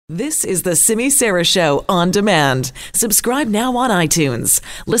This is the Simi Sara Show on demand. Subscribe now on iTunes.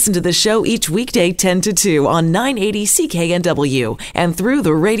 Listen to the show each weekday 10 to 2 on 980 CKNW and through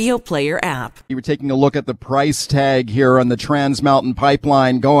the Radio Player app. You were taking a look at the price tag here on the Trans Mountain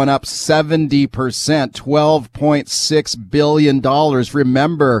Pipeline, going up 70%, $12.6 billion.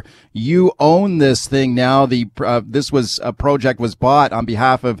 Remember, you own this thing now. This was a project was bought on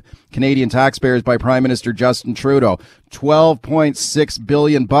behalf of Canadian taxpayers by Prime Minister Justin Trudeau. $12.6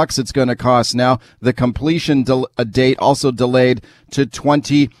 billion it's going to cost now. The completion date also delayed to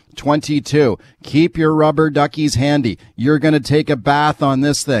 2022. Keep your rubber duckies handy. You're going to take a bath on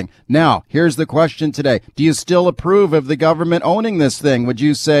this thing. Now, here's the question today. Do you still approve of the government owning this thing? Would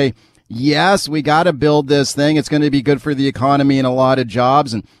you say, yes, we got to build this thing. It's going to be good for the economy and a lot of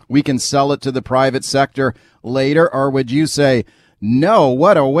jobs, and we can sell it to the private sector later? Or would you say, no,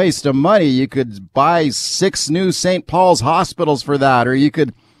 what a waste of money. You could buy 6 new St. Paul's hospitals for that, or you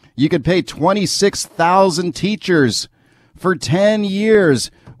could pay 26,000 teachers for 10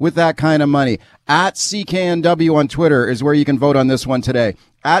 years with that kind of money. At CKNW on Twitter is where you can vote on this one today.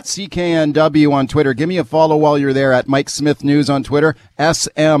 At CKNW on Twitter. Give me a follow while you're there at Mike Smith News on Twitter.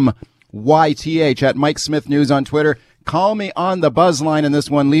 SMYTH at Mike Smith News on Twitter. Call me on the buzz line in this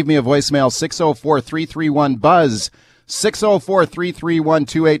one. Leave me a voicemail, 604-331-BUZZ.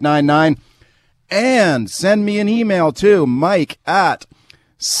 604-331-2899. And send me an email too, Mike at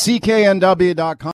CKNW.com.